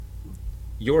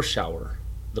Your Shower,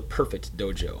 the Perfect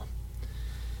Dojo.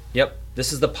 Yep,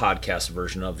 this is the podcast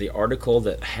version of the article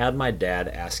that had my dad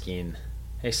asking,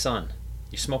 "Hey son,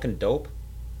 you smoking dope?"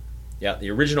 Yeah, the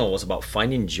original was about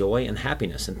finding joy and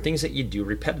happiness and things that you do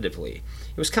repetitively.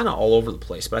 It was kind of all over the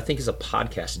place, but I think as a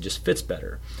podcast it just fits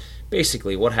better.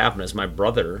 Basically, what happened is my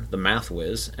brother, the math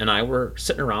whiz, and I were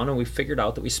sitting around and we figured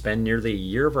out that we spend nearly a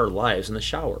year of our lives in the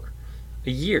shower.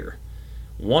 A year.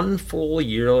 One full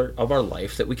year of our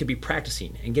life that we could be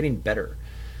practicing and getting better.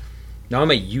 Now I'm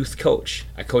a youth coach.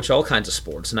 I coach all kinds of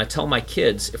sports, and I tell my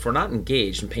kids if we're not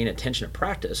engaged and paying attention at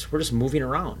practice, we're just moving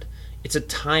around. It's a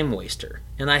time waster,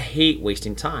 and I hate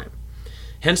wasting time.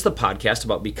 Hence the podcast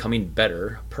about becoming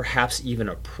better, perhaps even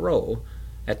a pro,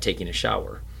 at taking a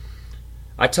shower.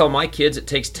 I tell my kids it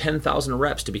takes 10,000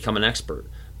 reps to become an expert,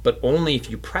 but only if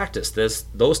you practice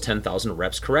those 10,000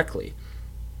 reps correctly.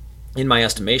 In my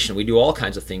estimation, we do all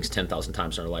kinds of things 10,000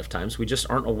 times in our lifetimes. We just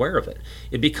aren't aware of it.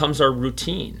 It becomes our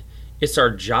routine. It's our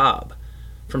job.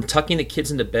 From tucking the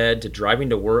kids into bed to driving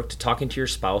to work to talking to your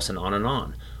spouse and on and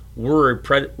on. We're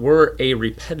a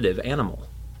repetitive animal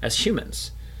as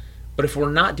humans. But if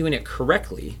we're not doing it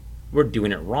correctly, we're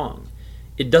doing it wrong.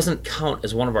 It doesn't count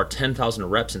as one of our 10,000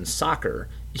 reps in soccer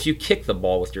if you kick the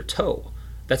ball with your toe.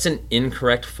 That's an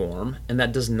incorrect form, and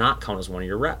that does not count as one of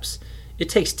your reps. It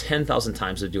takes 10,000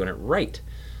 times of doing it right.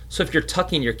 So if you're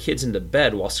tucking your kids into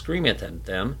bed while screaming at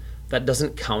them, that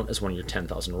doesn't count as one of your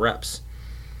 10,000 reps.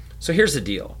 So here's the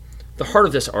deal. The heart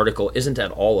of this article isn't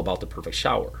at all about the perfect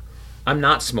shower. I'm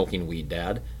not smoking weed,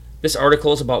 Dad. This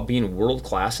article is about being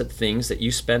world-class at things that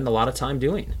you spend a lot of time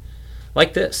doing.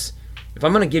 Like this. If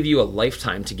I'm going to give you a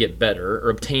lifetime to get better or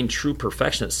obtain true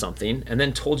perfection at something, and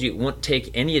then told you it wouldn't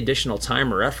take any additional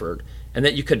time or effort, and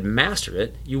that you could master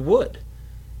it, you would.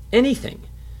 Anything.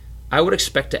 I would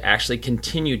expect to actually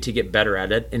continue to get better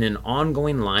at it in an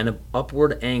ongoing line of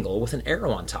upward angle with an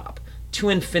arrow on top. To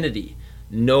infinity.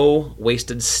 No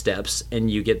wasted steps, and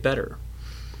you get better.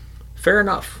 Fair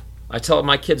enough. I tell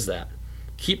my kids that.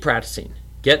 Keep practicing.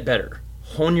 Get better.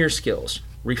 Hone your skills.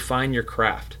 Refine your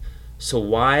craft. So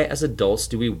why, as adults,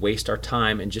 do we waste our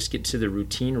time and just get to the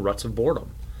routine ruts of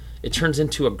boredom? It turns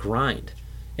into a grind.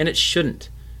 And it shouldn't.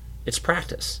 It's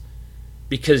practice.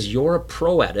 Because you're a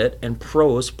pro at it, and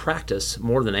pros practice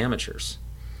more than amateurs.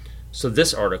 So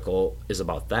this article is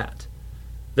about that.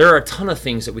 There are a ton of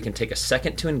things that we can take a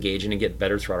second to engage in and get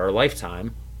better throughout our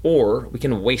lifetime, or we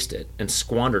can waste it and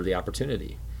squander the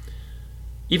opportunity.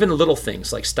 Even little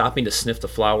things like stopping to sniff the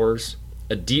flowers,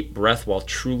 a deep breath while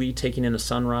truly taking in a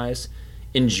sunrise,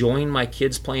 enjoying my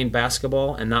kids playing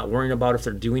basketball and not worrying about if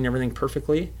they're doing everything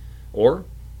perfectly, or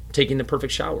taking the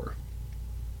perfect shower.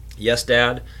 Yes,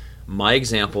 Dad, my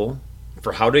example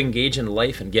for how to engage in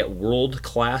life and get world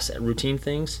class at routine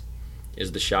things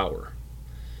is the shower.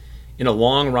 In a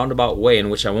long roundabout way in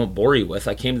which I won't bore you with,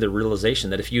 I came to the realization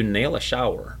that if you nail a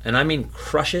shower, and I mean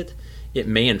crush it, it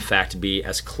may in fact be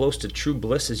as close to true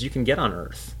bliss as you can get on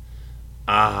earth.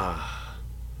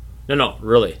 No,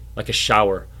 really, like a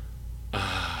shower.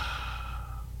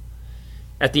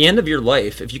 At the end of your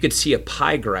life, if you could see a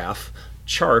pie graph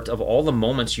chart of all the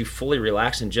moments you fully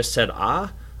relaxed and just said,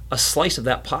 a slice of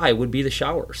that pie would be the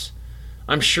showers.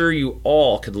 I'm sure you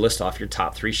all could list off your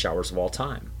top 3 showers of all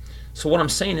time. So what I'm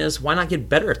saying is, why not get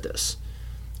better at this?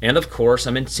 And of course,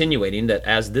 I'm insinuating that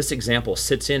as this example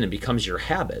sits in and becomes your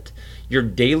habit, your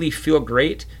daily feel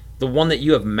great, the one that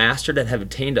you have mastered and have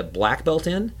attained a black belt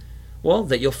in, well,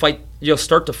 that you'll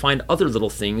start to find other little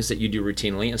things that you do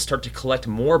routinely and start to collect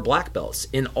more black belts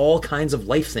in all kinds of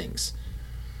life things.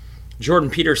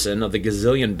 Jordan Peterson of the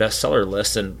gazillion bestseller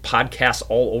lists and podcasts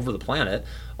all over the planet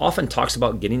often talks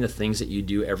about getting the things that you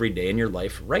do every day in your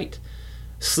life right.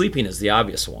 Sleeping is the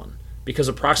obvious one, because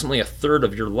approximately a third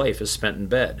of your life is spent in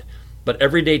bed. But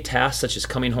everyday tasks such as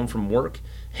coming home from work,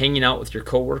 hanging out with your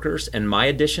coworkers, and my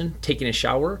addition, taking a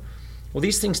shower, well,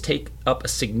 these things take up a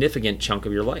significant chunk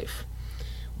of your life.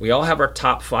 We all have our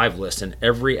top 5 list in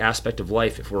every aspect of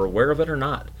life if we're aware of it or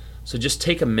not. So just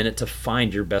take a minute to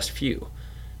find your best few.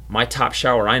 My top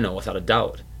shower I know without a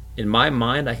doubt. In my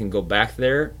mind, I can go back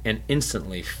there and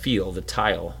instantly feel the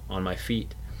tile on my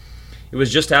feet. It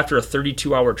was just after a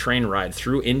 32-hour train ride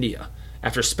through India,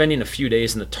 after spending a few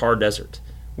days in the Thar Desert.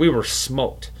 We were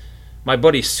smoked. My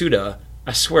buddy Suda,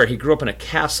 I swear, he grew up in a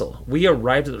castle. We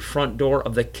arrived at the front door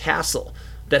of the castle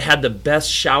that had the best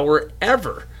shower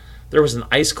ever. There was an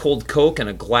ice-cold Coke and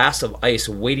a glass of ice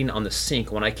waiting on the sink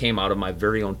when I came out of my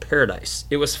very own paradise.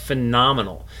 It was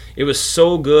phenomenal. It was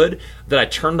so good that I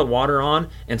turned the water on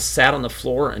and sat on the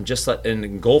floor and just let it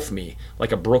engulf me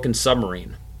like a broken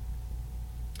submarine.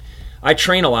 I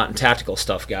train a lot in tactical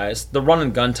stuff, guys. The run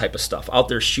and gun type of stuff. Out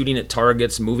there shooting at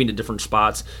targets, moving to different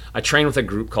spots. I train with a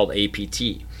group called APT.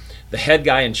 The head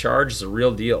guy in charge is a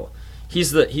real deal.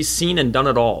 He's seen and done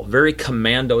it all. Very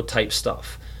commando type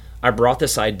stuff. I brought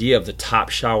this idea of the top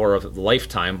shower of a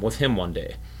lifetime with him one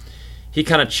day. He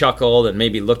kind of chuckled and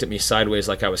maybe looked at me sideways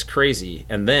like I was crazy,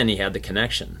 and then he had the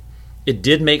connection. It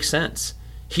did make sense.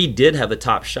 He did have the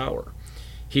top shower.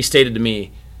 He stated to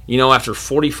me, after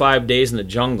 45 days in the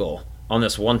jungle, on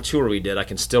this one tour we did, I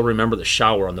can still remember the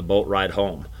shower on the boat ride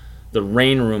home. The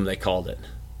rain room, they called it.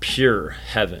 Pure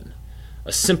heaven.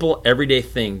 A simple, everyday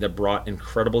thing that brought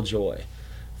incredible joy.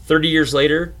 30 years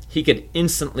later, he could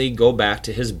instantly go back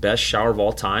to his best shower of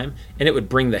all time, and it would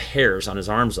bring the hairs on his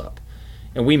arms up.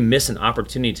 And we miss an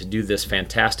opportunity to do this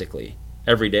fantastically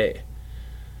every day.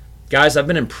 Guys, I've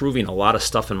been improving a lot of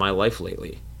stuff in my life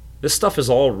lately. This stuff is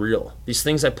all real. These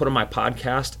things I put on my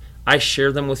podcast, I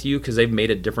share them with you because they've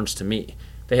made a difference to me.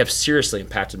 They have seriously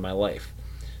impacted my life.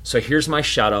 So here's my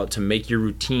shout out to make your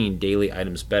routine daily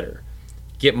items better.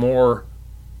 Get more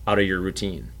out of your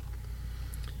routine.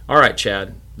 All right,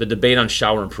 Chad, the debate on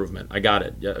shower improvement. I got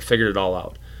it. I figured it all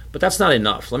out. But that's not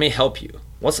enough. Let me help you.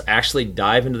 Let's actually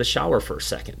dive into the shower for a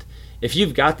second. If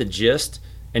you've got the gist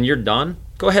and you're done,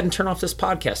 go ahead and turn off this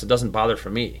podcast. It doesn't bother for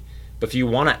me. But if you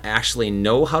want to actually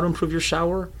know how to improve your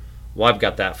shower, well, I've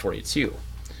got that for you too.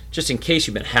 Just in case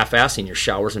you've been half-assing your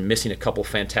showers and missing a couple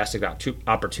fantastic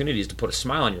opportunities to put a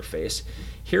smile on your face,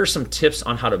 here are some tips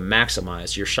on how to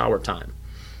maximize your shower time.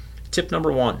 Tip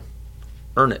number 1,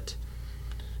 earn it.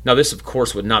 Now, this, of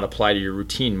course, would not apply to your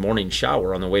routine morning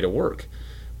shower on the way to work.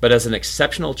 But as an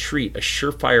exceptional treat, a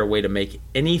surefire way to make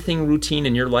anything routine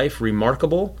in your life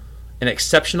remarkable and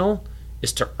exceptional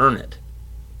is to earn it.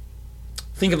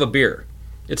 Think of a beer.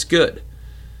 It's good.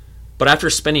 But after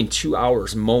spending 2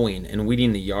 hours mowing and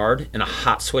weeding the yard in a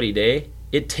hot, sweaty day,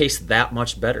 it tastes that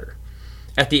much better.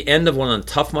 At the end of one of the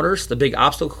Tough Mudders, the big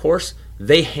obstacle course,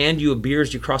 they hand you a beer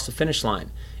as you cross the finish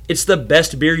line. It's the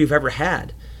best beer you've ever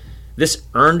had. This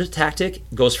earned tactic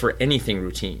goes for anything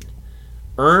routine.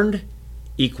 Earned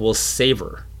equals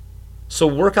savor. So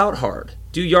work out hard.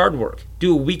 Do yard work.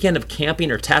 Do a weekend of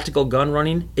camping or tactical gun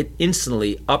running. It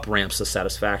instantly up-ramps the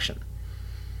satisfaction.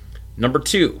 Number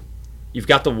 2, you've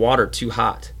got the water too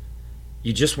hot.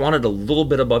 You just want it a little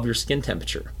bit above your skin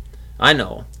temperature. I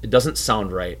know, it doesn't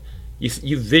sound right.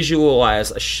 You visualize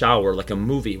a shower like a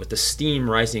movie with the steam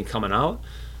rising coming out,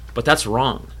 but that's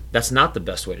wrong. That's not the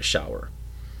best way to shower.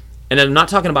 And I'm not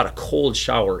talking about a cold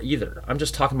shower either. I'm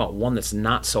just talking about one that's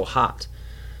not so hot.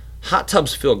 Hot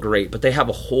tubs feel great, but they have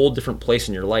a whole different place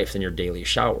in your life than your daily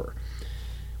shower.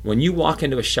 When you walk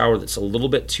into a shower that's a little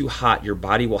bit too hot, your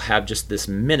body will have just this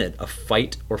minute of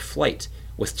fight or flight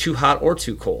with too hot or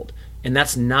too cold. And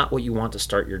that's not what you want to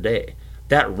start your day.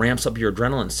 That ramps up your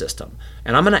adrenaline system.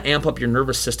 And I'm going to amp up your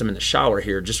nervous system in the shower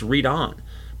here. Just read on.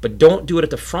 But don't do it at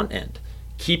the front end.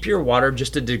 Keep your water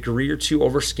just a degree or two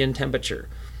over skin temperature.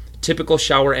 Typical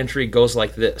shower entry goes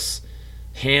like this.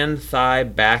 Hand, thigh,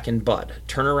 back, and butt.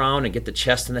 Turn around and get the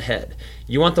chest and the head.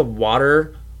 You want the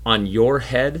water on your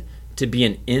head to be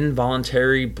an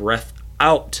involuntary breath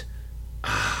out.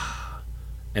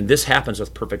 And this happens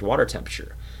with perfect water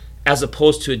temperature, as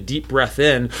opposed to a deep breath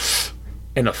in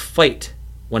and a fight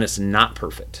when it's not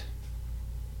perfect.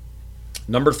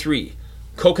 Number 3,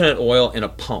 coconut oil in a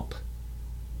pump.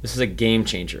 This is a game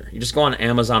changer. You just go on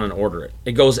Amazon and order it.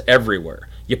 It goes everywhere.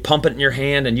 You pump it in your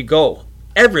hand and you go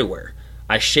everywhere.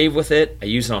 I shave with it. I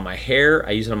use it on my hair.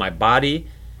 I use it on my body.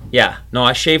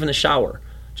 I shave in the shower.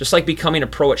 Just like becoming a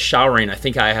pro at showering, I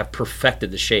think I have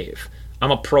perfected the shave. I'm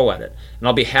a pro at it, and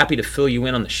I'll be happy to fill you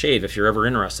in on the shave if you're ever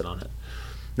interested on it.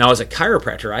 Now, as a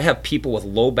chiropractor, I have people with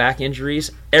low back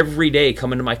injuries every day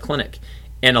come into my clinic,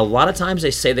 and a lot of times they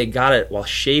say they got it while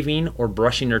shaving or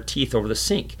brushing their teeth over the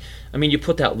sink. I mean, you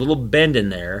put that little bend in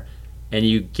there, and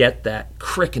you get that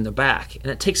crick in the back, and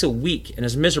it takes a week, and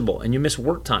is miserable, and you miss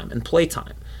work time and play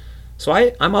time. So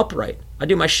I'm upright. I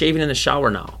do my shaving in the shower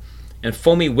now. And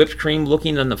foamy whipped cream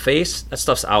looking on the face, that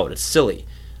stuff's out. It's silly.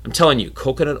 I'm telling you,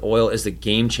 coconut oil is the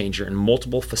game changer in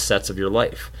multiple facets of your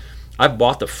life. I've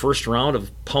bought the first round of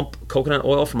pump coconut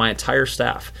oil for my entire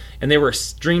staff, and they were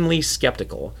extremely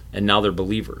skeptical, and now they're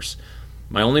believers.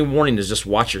 My only warning is just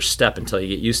watch your step until you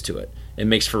get used to it. It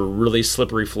makes for really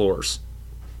slippery floors.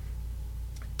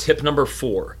 Tip number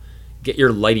 4, get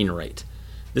your lighting right.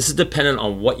 This is dependent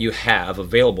on what you have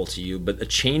available to you, but a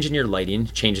change in your lighting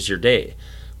changes your day.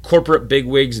 Corporate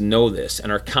bigwigs know this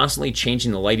and are constantly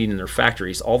changing the lighting in their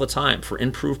factories all the time for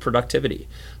improved productivity.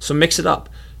 So mix it up.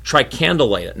 Try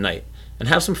candlelight at night and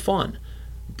have some fun.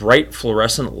 Bright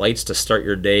fluorescent lights to start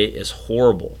your day is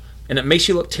horrible, and it makes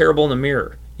you look terrible in the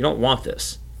mirror. You don't want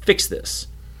this. Fix this.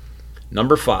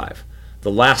 Number 5,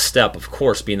 the last step, of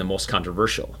course, being the most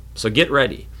controversial. So get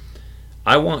ready.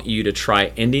 I want you to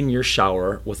try ending your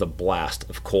shower with a blast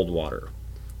of cold water.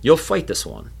 You'll fight this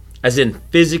one, as in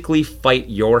physically fight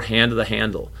your hand to the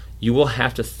handle. You will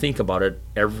have to think about it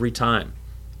every time,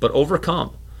 but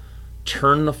overcome.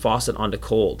 Turn the faucet onto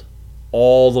cold,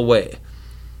 all the way.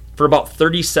 For about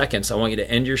 30 seconds, I want you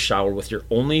to end your shower with your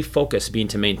only focus being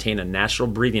to maintain a natural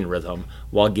breathing rhythm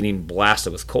while getting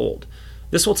blasted with cold.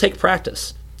 This will take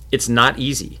practice. It's not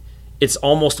easy. It's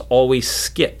almost always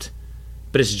skipped,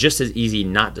 but it's just as easy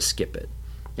not to skip it.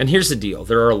 And here's the deal.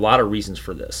 There are a lot of reasons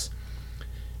for this.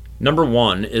 Number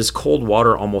 1 is cold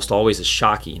water almost always is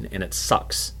shocking, and it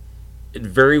sucks. It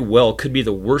very well could be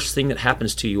the worst thing that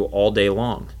happens to you all day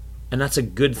long, and that's a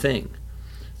good thing.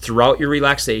 Throughout your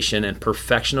relaxation and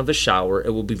perfection of the shower,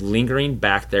 it will be lingering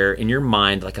back there in your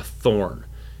mind like a thorn.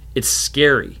 It's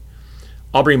scary.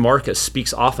 Aubrey Marcus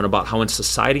speaks often about how in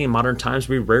society in modern times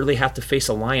we rarely have to face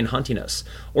a lion hunting us,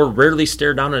 or rarely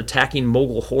stare down an attacking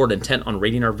Mogul horde intent on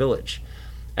raiding our village.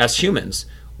 As humans,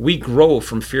 we grow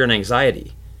from fear and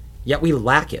anxiety, yet we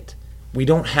lack it. We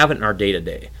don't have it in our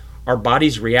day-to-day. Our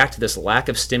bodies react to this lack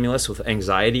of stimulus with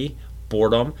anxiety,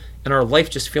 boredom, and our life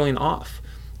just feeling off.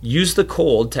 Use the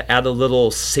cold to add a little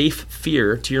safe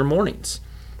fear to your mornings.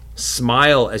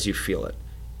 Smile as you feel it.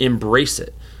 Embrace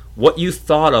it. What you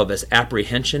thought of as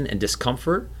apprehension and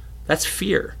discomfort, that's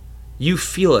fear. You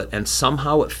feel it, and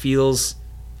somehow it feels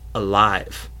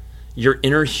alive. Your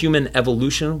inner human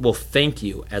evolution will thank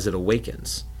you as it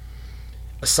awakens.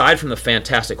 Aside from the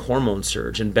fantastic hormone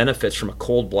surge and benefits from a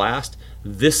cold blast,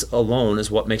 this alone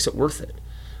is what makes it worth it.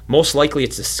 Most likely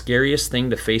it's the scariest thing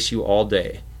to face you all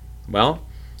day. Well,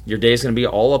 your day is going to be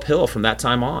all uphill from that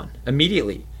time on,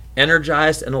 immediately,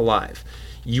 energized and alive.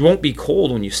 You won't be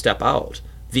cold when you step out.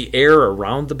 The air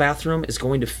around the bathroom is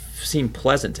going to seem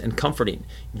pleasant and comforting.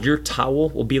 Your towel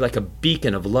will be like a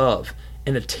beacon of love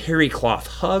and a terry cloth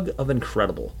hug of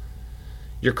incredible.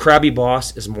 Your crabby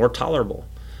boss is more tolerable.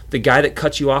 The guy that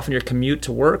cuts you off in your commute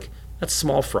to work, that's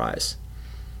small fries.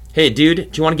 Hey,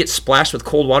 dude, do you want to get splashed with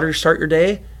cold water to start your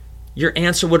day? Your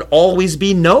answer would always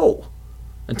be no,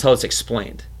 until it's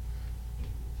explained.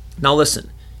 Now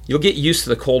listen, you'll get used to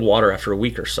the cold water after a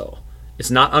week or so.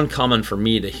 It's not uncommon for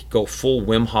me to go full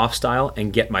Wim Hof style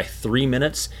and get my 3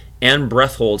 minutes and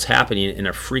breath holds happening in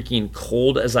a freaking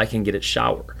cold as I can get it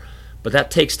shower. But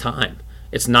that takes time.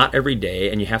 It's not every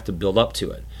day, and you have to build up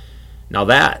to it. Now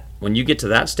when you get to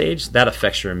that stage, that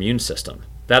affects your immune system.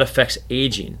 That affects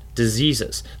aging,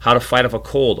 diseases, how to fight off a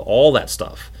cold, all that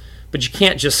stuff. But you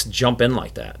can't just jump in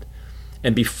like that.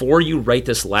 And before you write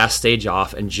this last stage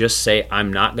off and just say,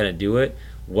 I'm not going to do it,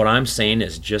 what I'm saying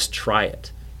is just try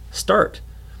it. Start.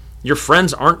 Your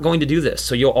friends aren't going to do this,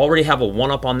 so you'll already have a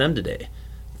one-up on them today.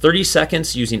 30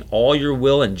 seconds using all your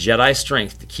will and Jedi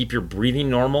strength to keep your breathing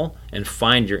normal and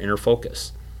find your inner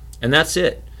focus. And that's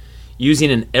it.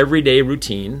 Using an everyday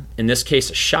routine, in this case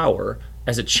a shower,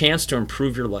 as a chance to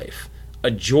improve your life.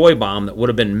 A joy bomb that would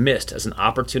have been missed as an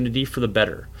opportunity for the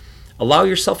better. Allow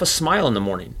yourself a smile in the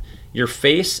morning. Your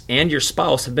face and your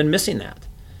spouse have been missing that.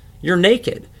 You're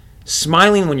naked.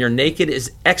 Smiling when you're naked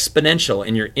is exponential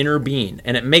in your inner being,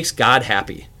 and it makes God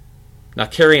happy. Now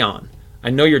carry on. I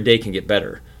know your day can get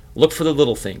better. Look for the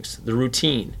little things, the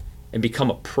routine, and become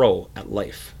a pro at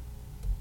life.